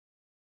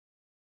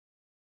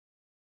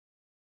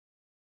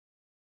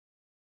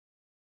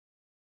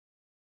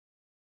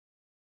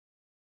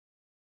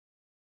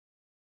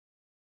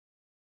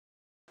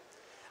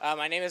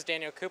My name is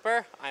Daniel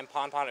Cooper. I'm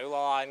Pon Pon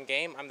Ulala in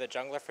game. I'm the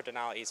jungler for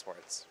Denial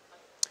eSports.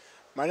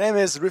 My name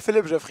is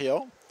Louis-Philippe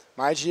Geoffriot.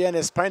 My IGN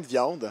is Pain de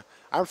Viande.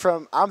 I'm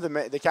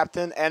the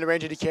captain and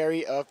ranger de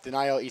carry of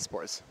Denial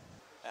eSports.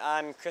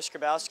 I'm Chris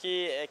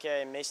Grabowski,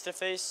 aka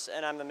Face,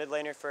 and I'm the mid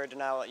laner for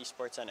Denial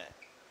eSports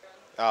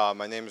NA.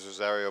 My name is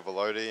Rosario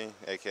Velarde,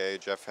 aka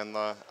Jeff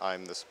Hindla.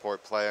 I'm the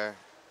support player,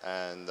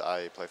 and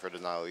I play for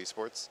Denial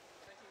eSports.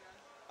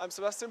 I'm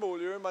Sébastien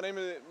Beaulieu. My name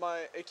is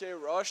aka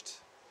Rushed.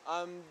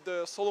 I'm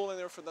the solo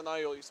laner for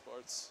Denial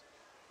eSports.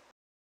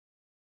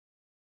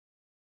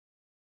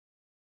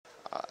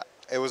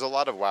 It was a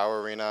lot of WoW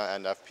Arena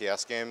and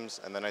FPS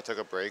games, and then I took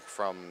a break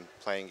from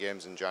playing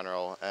games in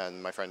general,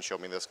 and my friend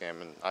showed me this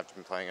game, and I've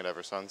been playing it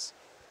ever since.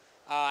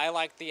 I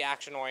like the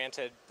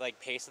action-oriented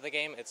pace of the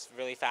game. It's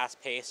really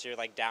fast-paced. You're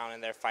down in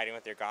there fighting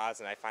with your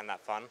gods, and I find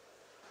that fun.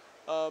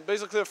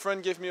 Basically, a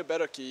friend gave me a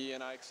better key,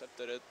 and I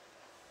accepted it.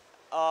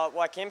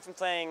 Well, I came from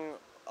playing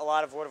a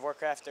lot of World of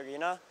Warcraft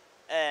Arena,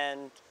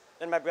 and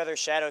then my brother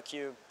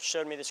Shadowcube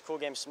showed me this cool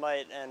game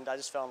SMITE, and I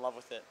just fell in love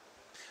with it.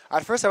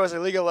 At first I was a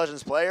League of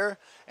Legends player,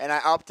 and I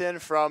opted in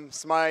from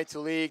SMITE to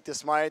League to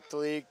SMITE to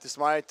League to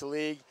SMITE to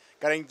League,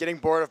 getting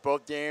bored of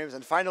both games,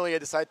 and finally I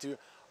decided to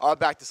opt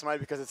back to SMITE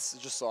because it's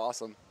just so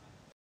awesome.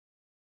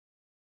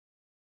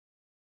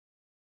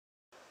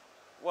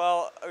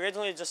 Well,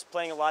 originally just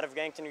playing a lot of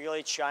ranked and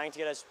really trying to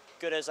get as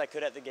good as I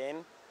could at the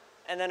game.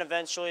 And then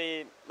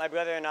eventually my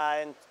brother and I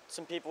and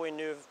some people we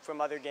knew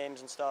from other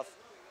games and stuff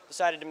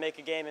decided to make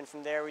a game, and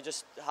from there we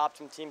just hopped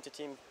from team to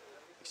team,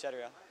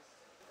 etc.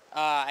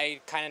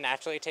 I kind of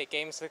naturally take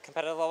games to the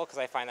competitive level because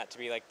I find that to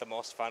be the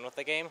most fun with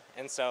the game,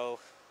 and so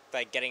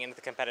getting into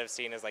the competitive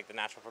scene is the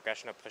natural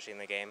progression of pushing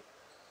the game.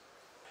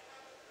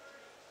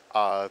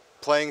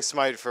 Playing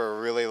SMITE for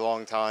a really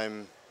long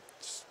time,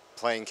 just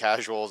playing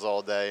casuals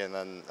all day, and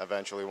then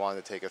eventually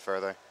wanted to take it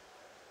further.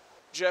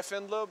 Jeff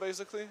Hindla,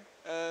 basically,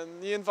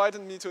 and he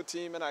invited me to a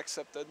team, and I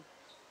accepted.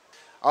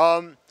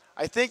 I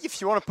think if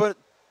you want to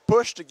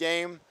push the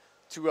game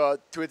to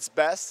its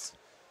best,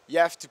 you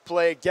have to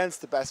play against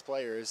the best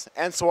players.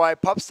 And so why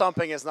pub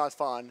stomping is not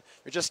fun.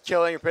 You're just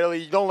killing repeatedly.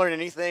 You don't learn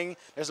anything.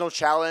 There's no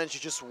challenge. You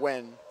just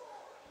win.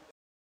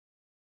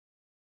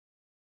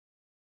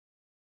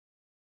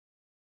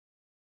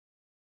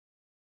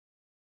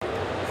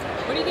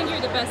 What do you think you're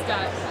the best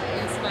at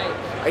in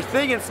SMITE? I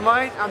think in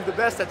SMITE, I'm the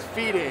best at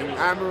feeding.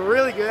 I'm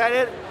really good at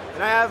it,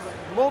 and I have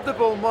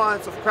multiple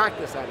months of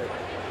practice at it.